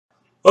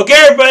Okay,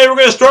 everybody, we're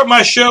going to start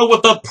my show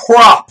with a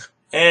prop.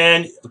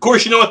 And, of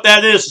course, you know what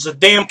that is. It's a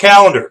damn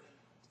calendar.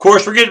 Of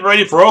course, we're getting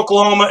ready for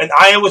Oklahoma and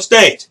Iowa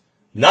State.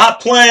 Not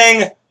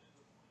playing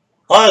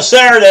on a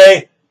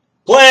Saturday,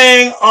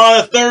 playing on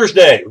a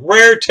Thursday.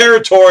 Rare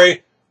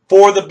territory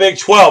for the Big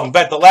 12. In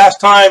fact, the last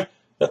time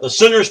that the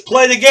Sooners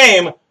played a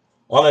game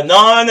on a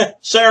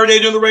non-Saturday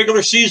during the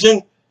regular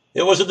season,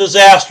 it was a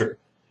disaster.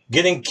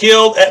 Getting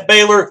killed at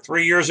Baylor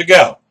 3 years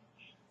ago.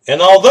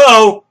 And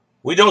although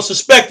we don't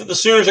suspect that the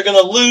Sooners are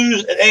going to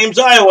lose at Ames,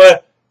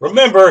 Iowa,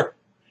 remember,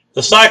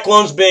 the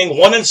Cyclones being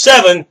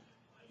 1-7,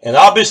 and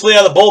obviously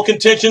out of bowl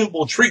contention,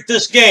 will treat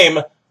this game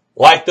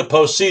like the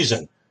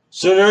postseason.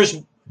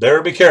 Sooners,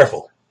 better be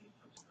careful.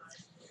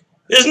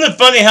 Isn't it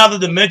funny how the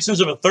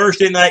dimensions of a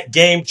Thursday night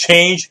game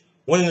change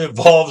when it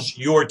involves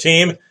your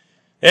team?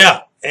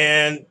 Yeah,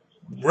 and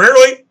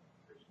rarely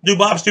do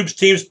Bob Stoops'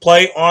 teams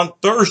play on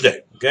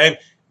Thursday, okay?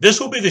 This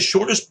will be the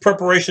shortest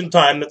preparation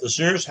time that the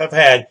Sooners have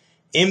had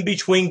in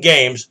between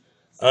games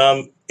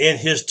in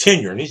his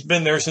tenure. And he's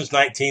been there since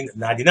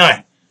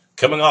 1999.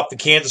 Coming off the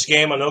Kansas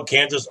game, I know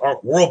Kansas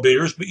aren't world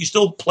beaters, but you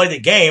still played a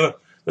game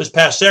this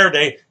past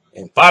Saturday,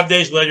 and 5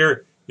 days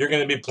later, you're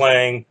going to be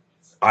playing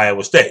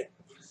Iowa State.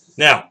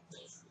 Now,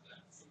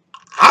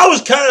 I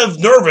was kind of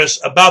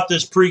nervous about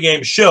this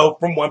pregame show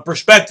from one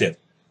perspective.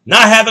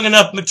 Not having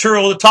enough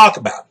material to talk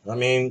about. I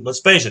mean, let's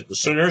face it, the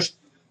Sooners,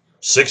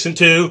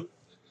 6-2,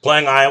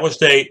 playing Iowa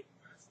State,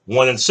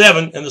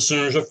 1-7, and the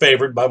Sooners are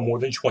favored by more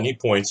than 20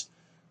 points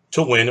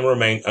to win and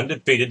remain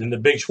undefeated in the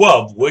Big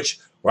 12, which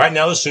right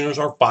now the Sooners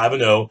are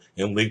 5-0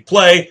 in league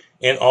play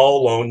and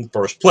all alone in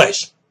first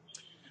place.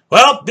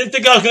 Well, didn't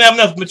think I was going to have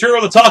enough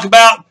material to talk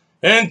about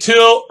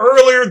until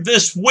earlier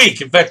this week.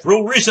 In fact,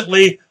 real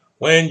recently,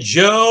 when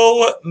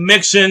Joe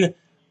Mixon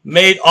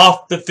made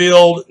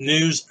off-the-field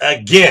news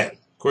again.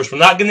 Of course, we're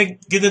not going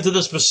to get into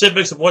the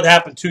specifics of what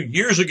happened 2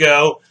 years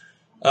ago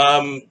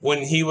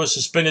when he was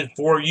suspended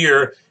for a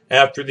year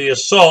after the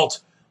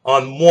assault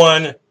on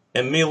one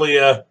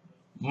Amelia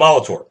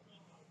Molitor.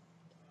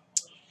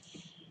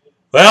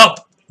 Well,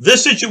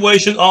 this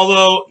situation,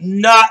 although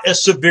not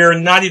as severe,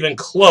 not even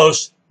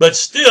close, but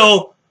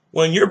still,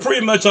 when you're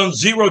pretty much on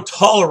zero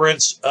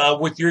tolerance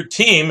with your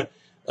team,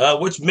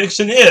 which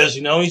Mixon is,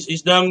 you know,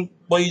 he's done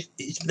what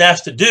he's been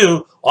asked to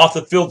do off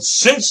the field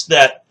since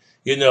that,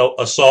 you know,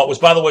 assault,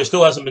 which, by the way,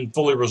 still hasn't been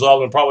fully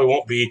resolved and probably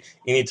won't be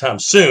anytime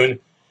soon.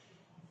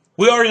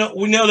 We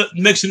know that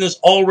Mixon is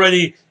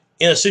already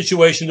in a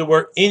situation to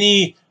where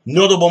any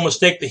notable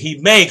mistake that he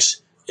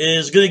makes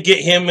is going to get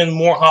him in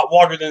more hot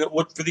water than it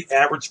would for the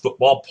average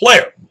football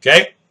player,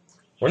 okay?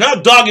 We're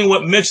not dogging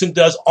what Mixon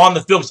does on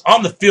the field. Because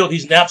on the field,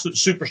 he's an absolute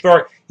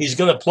superstar. He's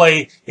going to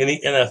play in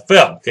the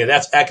NFL, okay?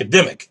 That's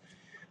academic.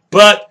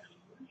 But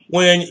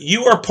when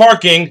you are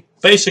parking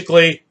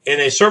basically in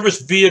a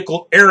service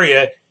vehicle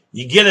area,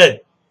 you get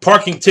a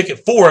parking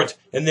ticket for it,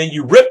 and then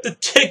you rip the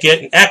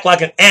ticket and act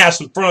like an ass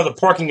in front of the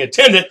parking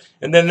attendant,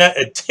 and then that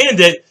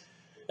attendant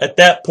at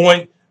that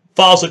point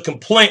files a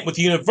complaint with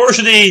the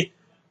university.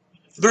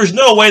 There's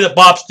no way that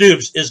Bob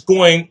Stoops is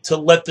going to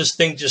let this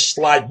thing just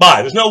slide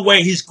by. There's no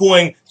way he's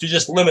going to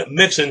just limit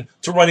Mixon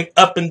to running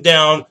up and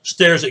down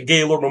stairs at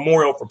Gaylord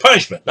Memorial for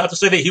punishment. Not to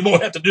say that he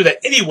won't have to do that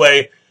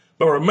anyway,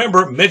 but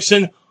remember,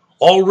 Mixon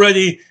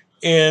already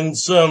in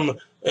some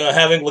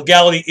having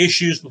legality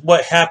issues with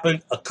what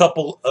happened a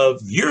couple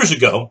of years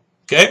ago,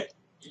 okay?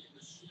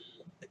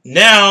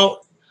 Now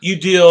you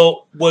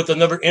deal with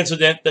another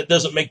incident that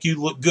doesn't make you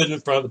look good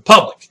in front of the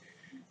public.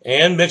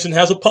 And Mixon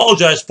has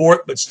apologized for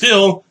it, but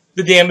still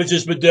the damage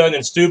has been done,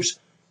 and Stoops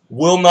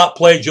will not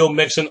play Joe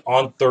Mixon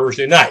on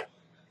Thursday night.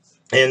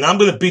 And I'm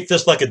going to beat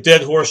this like a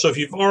dead horse, so if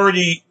you've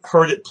already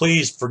heard it,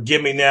 please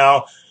forgive me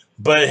now,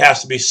 but it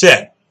has to be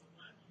said.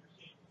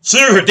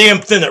 Sooners are damn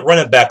thin at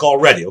running back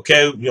already,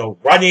 okay? You know,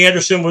 Rodney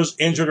Anderson was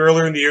injured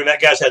earlier in the year, and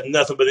that guy's had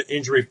nothing but an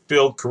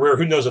injury-filled career.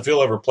 Who knows if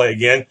he'll ever play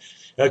again?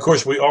 And, of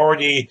course, we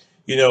already,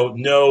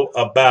 know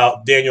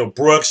about Daniel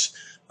Brooks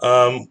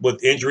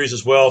with injuries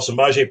as well.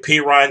 Samaje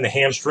Perine, the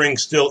hamstring,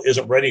 still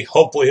isn't ready.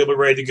 Hopefully he'll be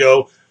ready to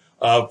go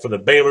for the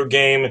Baylor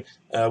game,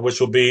 which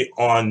will be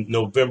on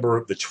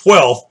November the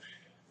 12th.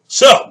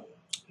 So,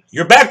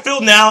 your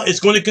backfield now is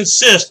going to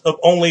consist of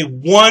only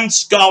one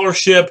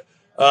scholarship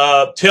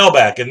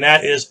tailback, and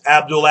that is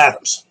Abdul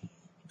Adams.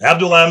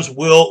 Abdul Adams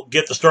will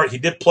get the start. He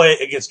did play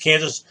against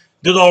Kansas,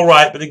 did all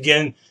right, but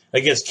again,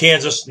 against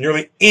Kansas,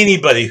 nearly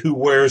anybody who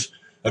wears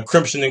a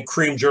crimson and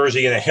cream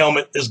jersey and a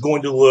helmet is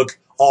going to look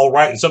all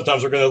right, and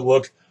sometimes they're going to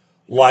look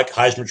like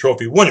Heisman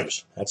Trophy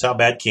winners. That's how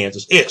bad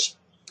Kansas is.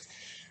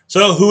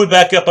 So who would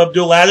back up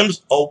Abdul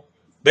Adams? Oh,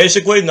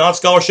 basically,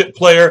 non-scholarship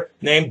player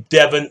named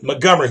Devin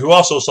Montgomery, who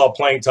also saw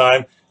playing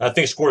time, and I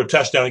think scored a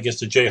touchdown against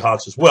the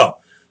Jayhawks as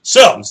well.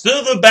 So, instead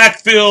of the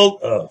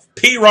backfield of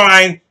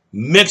Perine,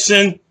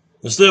 Mixon,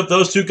 instead of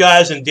those two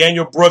guys and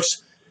Daniel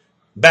Brooks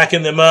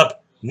backing them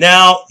up,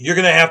 now you're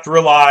going to have to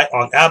rely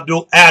on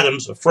Abdul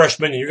Adams, a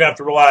freshman, and you're going to have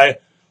to rely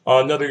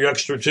on another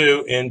youngster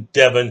too in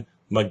Devin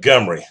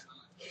Montgomery.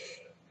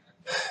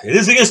 It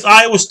is against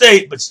Iowa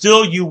State, but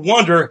still you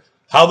wonder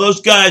how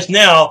those guys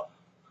now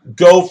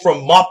go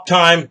from mop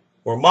time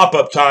or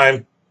mop-up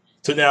time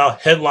to now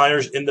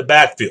headliners in the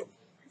backfield.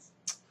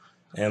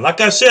 And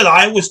like I said,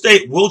 Iowa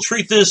State will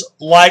treat this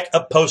like a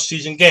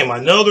postseason game. I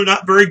know they're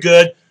not very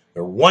good.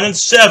 They're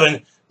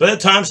 1-7, but at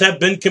times have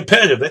been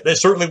competitive. They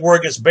certainly were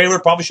against Baylor.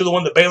 Probably should have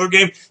won the Baylor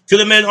game. Could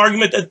have made an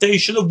argument that they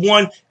should have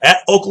won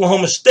at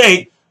Oklahoma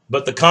State.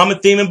 But the common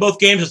theme in both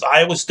games is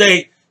Iowa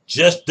State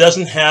just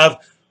doesn't have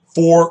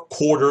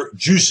four-quarter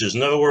juices.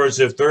 In other words,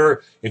 if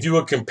you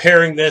were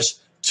comparing this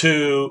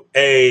to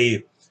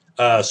a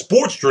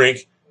sports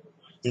drink,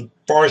 as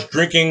far as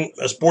drinking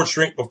a sports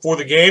drink before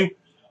the game,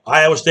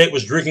 Iowa State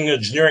was drinking a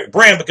generic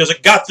brand because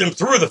it got them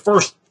through the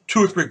first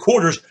 2 or 3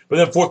 quarters, but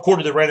then fourth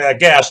quarter they ran out of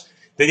gas.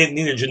 They didn't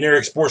need a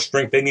generic sports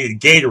drink. They needed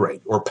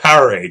Gatorade or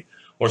Powerade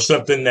or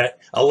something that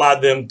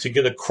allowed them to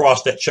get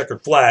across that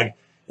checkered flag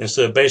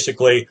instead of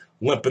basically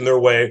limping their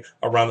way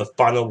around the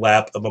final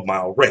lap of a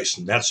mile race.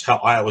 And that's how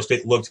Iowa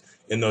State looked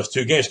in those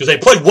 2 games because they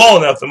played well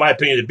enough, in my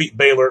opinion, to beat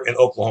Baylor and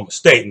Oklahoma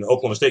State. And the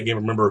Oklahoma State game,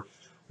 remember,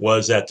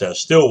 was at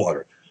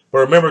Stillwater. But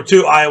remember,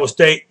 too, Iowa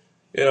State,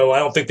 I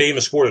don't think they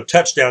even scored a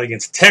touchdown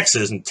against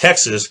Texas. And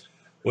Texas,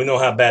 we know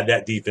how bad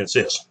that defense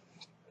is.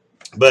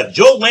 But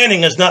Joe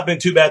Lanning has not been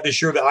too bad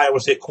this year, the Iowa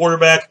State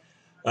quarterback.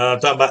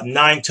 Talking about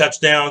 9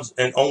 touchdowns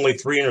and only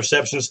 3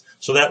 interceptions.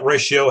 So that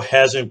ratio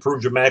has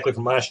improved dramatically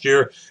from last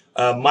year.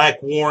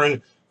 Mike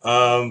Warren,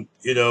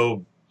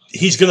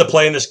 he's going to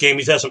play in this game.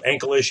 He's had some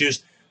ankle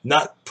issues,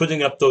 not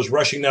putting up those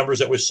rushing numbers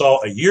that we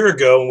saw a year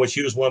ago in which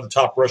he was one of the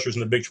top rushers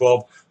in the Big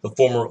 12, the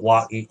former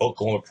Lawton,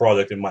 Oklahoma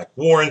product, and Mike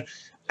Warren.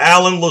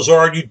 Alan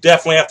Lazard, you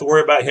definitely have to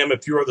worry about him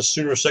if you are the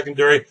Sooner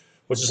secondary,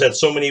 which has had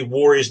so many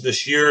worries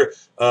this year.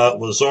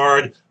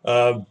 Lazard,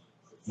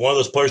 one of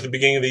those players at the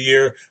beginning of the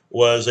year,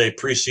 was a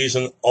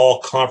preseason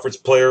all-conference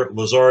player.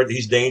 Lazard,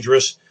 he's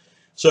dangerous.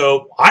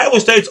 So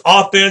Iowa State's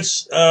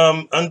offense,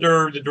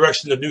 under the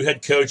direction of new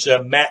head coach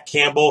Matt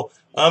Campbell,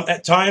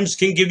 at times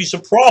can give you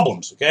some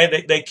problems.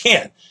 Okay, they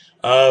can,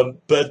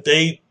 but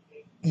they,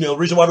 the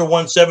reason why they're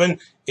 1-7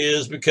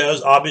 is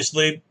because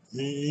obviously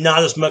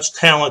not as much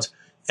talent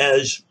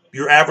as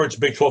your average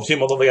Big 12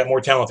 team, although they got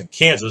more talent than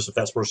Kansas, if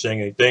that's worth saying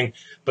anything.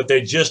 But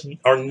they just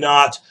are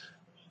not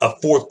a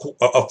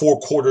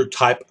four-quarter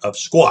type of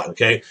squad,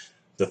 okay?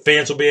 The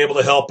fans will be able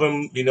to help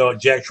them, at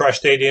Jack Trice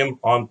Stadium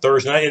on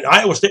Thursday night. And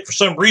Iowa State, for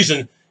some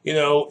reason,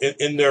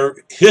 in their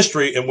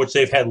history in which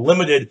they've had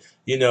limited,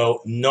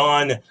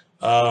 non-Saturday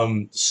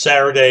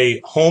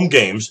home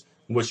games,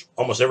 which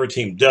almost every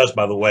team does,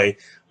 by the way,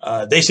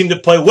 they seem to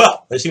play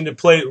well. They seem to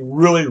play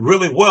really,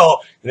 really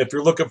well. And if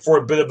you're looking for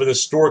a bit of an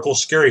historical,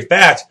 scary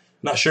fact,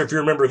 I'm not sure if you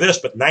remember this,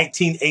 but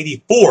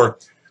 1984,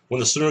 when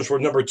the Sooners were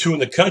number 2 in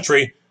the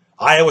country,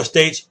 Iowa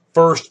State's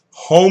first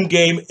home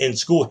game in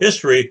school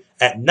history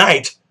at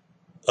night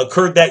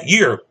occurred that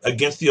year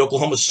against the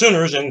Oklahoma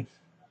Sooners, and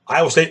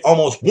Iowa State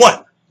almost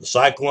won. The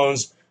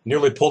Cyclones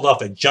nearly pulled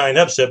off a giant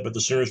upset, but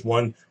the Sooners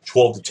won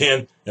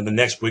 12-10, and the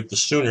next week the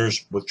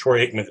Sooners, with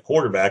Troy Aikman at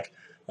quarterback,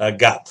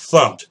 got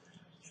thumped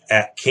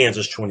at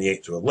Kansas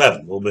 28-11.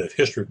 A little bit of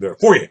history there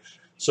for you.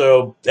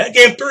 So that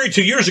game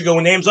 32 years ago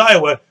in Ames,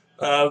 Iowa,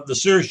 the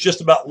Sooners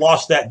just about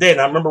lost that day. And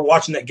I remember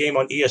watching that game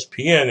on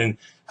ESPN and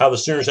how the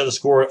Sooners had to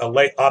score a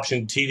late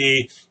option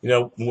TD,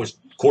 in which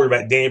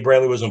quarterback Danny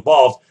Bradley was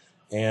involved.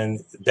 And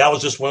that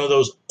was just one of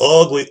those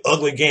ugly,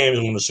 ugly games.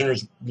 And when the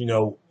Sooners,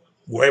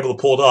 were able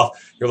to pull it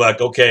off, you're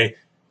like, okay,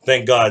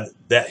 thank God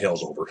that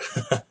hell's over.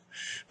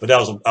 But that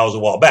was a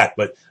while back.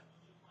 But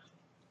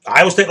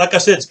Iowa State, like I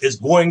said, is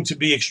going to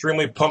be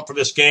extremely pumped for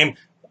this game.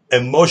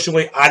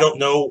 Emotionally, I don't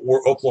know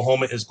where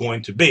Oklahoma is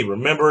going to be.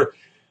 Remember,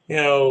 they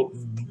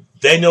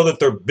know that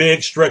their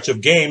big stretch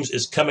of games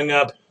is coming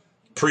up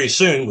pretty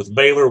soon with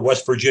Baylor,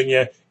 West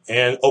Virginia,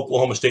 and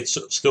Oklahoma State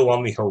still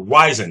on the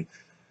horizon.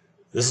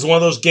 This is one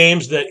of those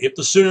games that if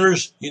the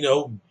Sooners,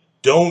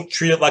 don't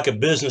treat it like a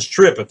business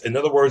trip, in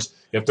other words,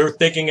 if they're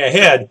thinking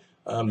ahead,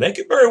 they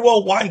could very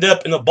well wind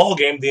up in a ball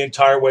game the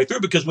entire way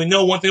through, because we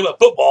know one thing about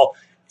football,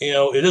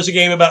 it is a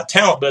game about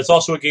talent, but it's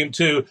also a game,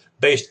 too,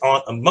 based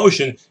on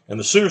emotion, and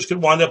the Sooners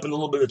could wind up in a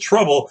little bit of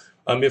trouble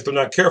if they're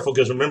not careful,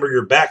 because remember,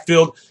 your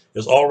backfield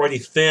is already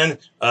thin.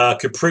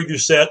 Capri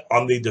Doucette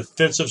on the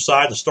defensive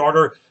side, the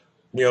starter,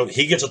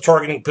 he gets a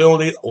targeting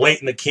penalty late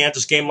in the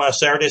Kansas game last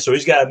Saturday, so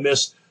he's got to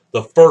miss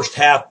the first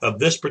half of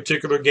this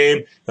particular game.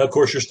 And of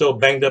course, you're still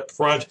banged up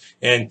front,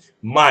 and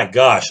my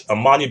gosh,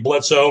 Amani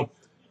Bledsoe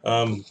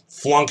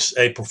flunks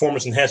a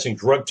performance-enhancing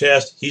drug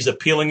test. He's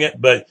appealing it,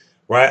 but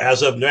right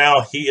as of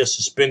now, he is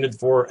suspended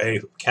for a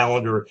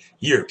calendar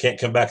year. Can't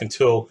come back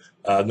until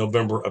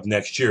November of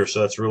next year.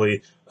 So that's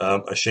really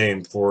a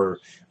shame for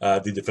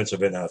the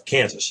defensive end out of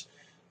Kansas.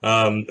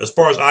 As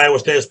far as Iowa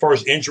State, as far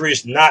as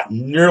injuries, not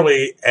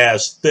nearly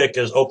as thick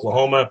as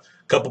Oklahoma.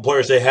 A couple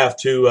players they have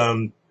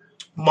to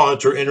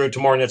monitor entering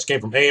tomorrow night's game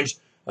from Ames.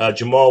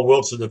 Jamal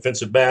Wiltz, the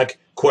defensive back,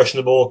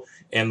 questionable,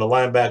 and the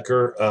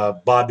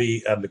linebacker,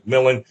 Bobby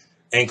McMillan,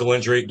 ankle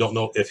injury. Don't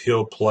know if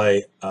he'll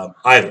play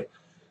either.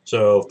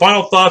 So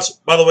final thoughts,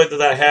 by the way,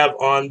 that I have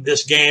on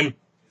this game.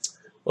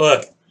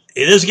 Look,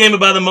 it is a game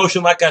about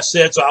emotion, like I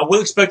said, so I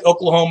would expect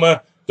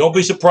Oklahoma Don't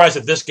be surprised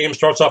if this game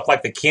starts off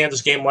like the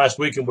Kansas game last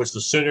week, in which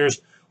the Sooners,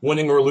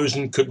 winning or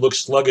losing, could look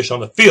sluggish on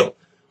the field.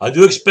 I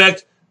do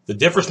expect the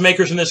difference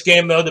makers in this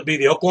game, though, to be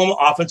the Oklahoma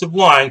offensive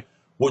line,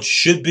 which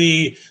should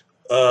be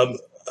a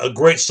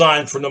great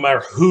sign for no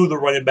matter who the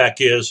running back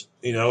is.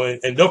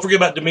 And don't forget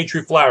about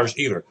Dimitri Flowers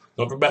either.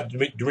 Don't forget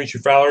about Dimitri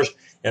Flowers,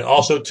 and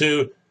also,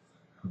 too,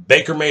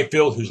 Baker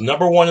Mayfield, who's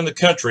 #1 in the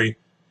country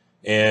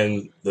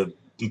in the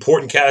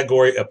important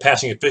category of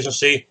passing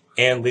efficiency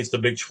and leads the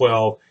Big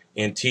 12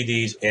 in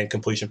TDs and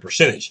completion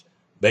percentage.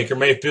 Baker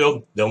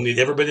Mayfield, they'll need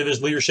every bit of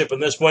his leadership in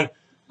this one.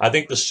 I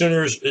think the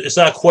Sooners, it's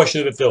not a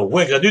question of if they'll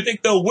win, because I do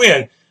think they'll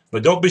win,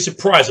 but don't be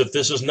surprised if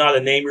this is not a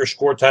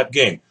name-your-score type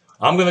game.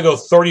 I'm going to go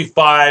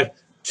 35-21.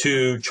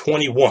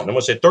 I'm going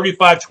to say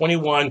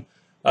 35-21.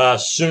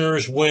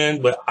 Sooners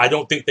win, but I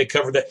don't think they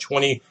cover that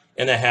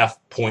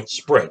 20.5-point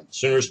spread.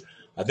 Sooners,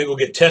 I think, will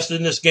get tested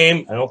in this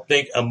game. I don't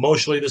think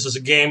emotionally this is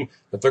a game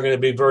that they're going to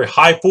be very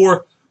high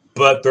for,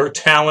 but their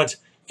talent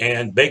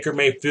and Baker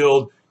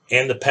Mayfield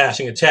and the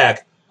passing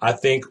attack, I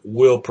think,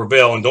 will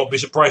prevail. And don't be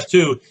surprised,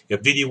 too,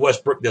 if D.D.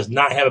 Westbrook does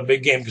not have a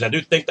big game, because I do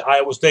think that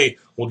Iowa State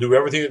will do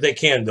everything that they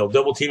can. They'll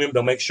double-team him.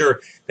 They'll make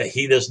sure that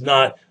he does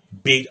not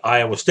beat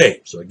Iowa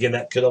State. So, again,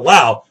 that could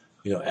allow,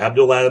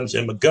 Abdul Adams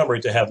and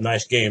Montgomery to have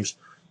nice games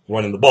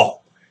running the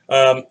ball.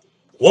 One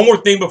more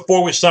thing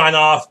before we sign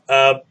off.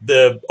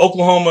 The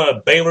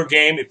Oklahoma-Baylor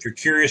game, if you're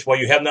curious why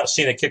you have not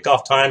seen a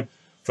kickoff time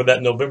for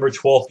that November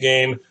 12th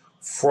game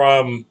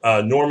from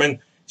Norman,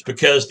 it's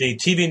because the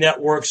TV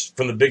networks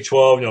from the Big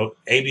 12,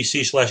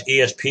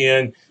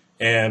 ABC/ESPN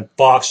and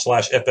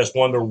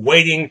Fox/FS1, they're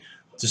waiting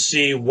to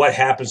see what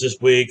happens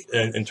this week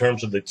in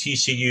terms of the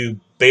T.C.U.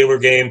 Baylor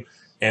game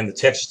and the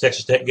Texas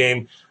Tech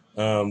game,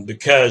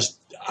 because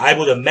I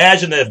would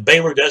imagine that if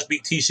Baylor does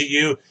beat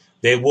T.C.U.,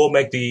 they will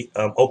make the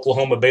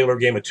Oklahoma-Baylor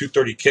game a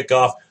 2:30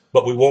 kickoff,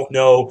 but we won't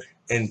know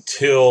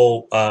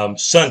until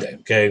Sunday.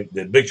 Okay,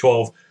 the Big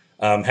 12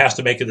 has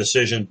to make a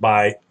decision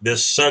by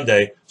this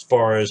Sunday as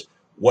far as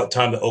what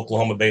time the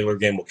Oklahoma-Baylor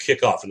game will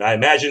kick off. And I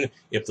imagine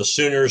if the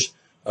Sooners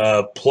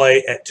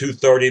play at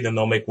 2:30, then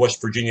they'll make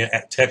West Virginia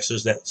at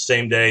Texas that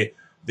same day,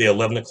 the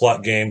 11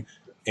 o'clock game,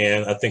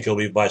 and I think it'll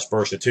be vice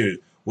versa too.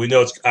 We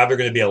know it's either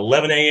going to be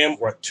 11 a.m.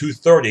 or at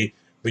 2:30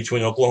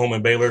 between Oklahoma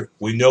and Baylor.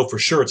 We know for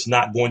sure it's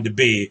not going to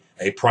be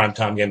a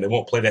primetime game. They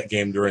won't play that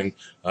game during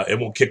it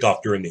won't kick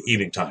off during the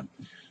evening time.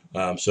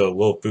 So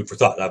we'll food for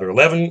thought, either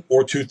 11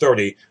 or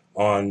 2:30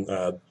 on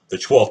the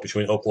 12th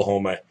between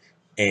Oklahoma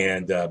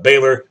and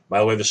Baylor. By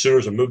the way, the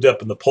Sooners are moved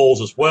up in the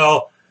polls as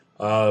well.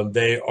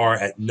 They are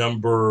at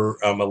number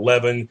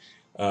 11,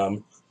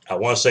 I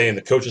want to say, in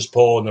the coaches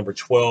poll, number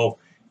 12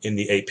 in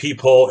the AP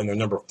poll, and they're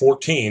number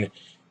 14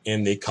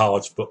 in the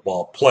college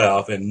football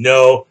playoff. And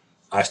no,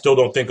 I still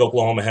don't think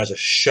Oklahoma has a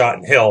shot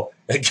in hell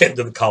at getting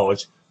to the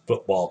college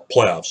football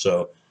playoff.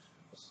 So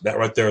that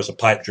right there is a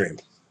pipe dream,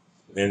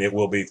 and it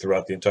will be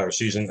throughout the entire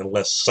season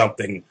unless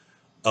something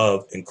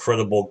of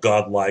incredible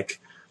godlike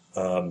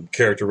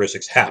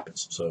characteristics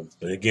happens. So,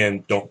 but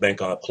again, don't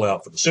bank on a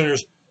playoff for the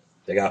Sooners.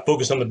 They got to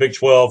focus on the Big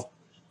 12,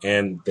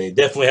 and they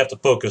definitely have to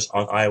focus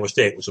on Iowa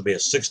State, which will be a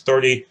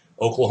 6:30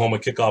 Oklahoma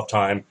kickoff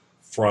time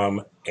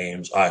from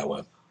Ames,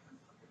 Iowa.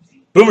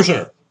 Boomer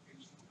Sooner.